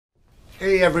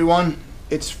Hey everyone,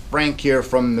 it's Frank here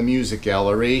from the Music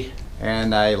Gallery,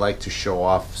 and I like to show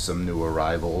off some new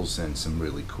arrivals and some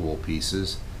really cool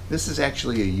pieces. This is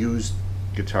actually a used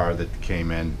guitar that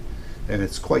came in, and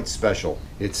it's quite special.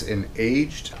 It's an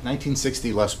aged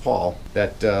 1960 Les Paul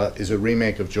that is a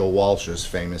remake of Joe Walsh's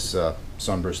famous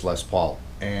Sunburst Les Paul,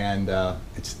 and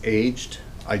it's aged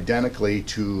identically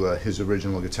to his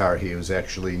original guitar. He was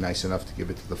actually nice enough to give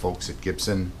it to the folks at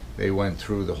Gibson. They went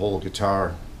through the whole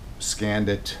guitar, scanned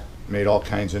it, made all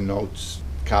kinds of notes,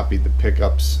 copied the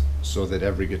pickups so that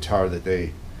every guitar that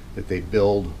they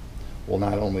build will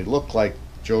not only look like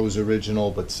Joe's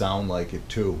original but sound like it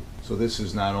too. So this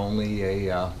is not only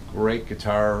a great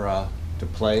guitar to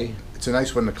play, it's a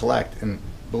nice one to collect, and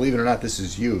believe it or not, this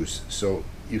is used, so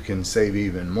you can save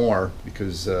even more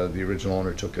because the original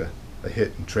owner took a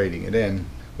hit in trading it in.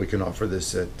 We can offer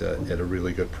this at a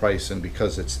really good price, and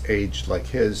because it's aged like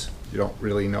his, you don't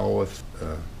really know if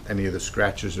any of the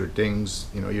scratches or dings,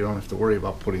 you don't have to worry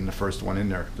about putting the first one in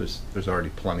there. There's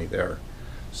already plenty there.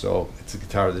 So it's a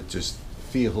guitar that just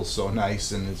feels so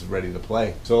nice and is ready to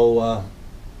play. So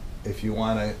if you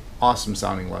want an awesome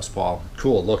sounding Les Paul,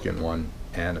 cool looking one,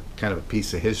 and kind of a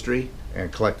piece of history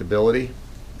and collectability,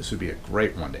 this would be a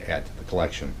great one to add to the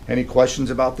collection. Any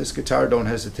questions about this guitar, don't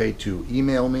hesitate to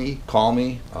email me, call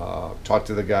me, talk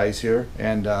to the guys here.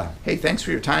 And hey, thanks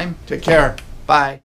for your time. Take care. Bye.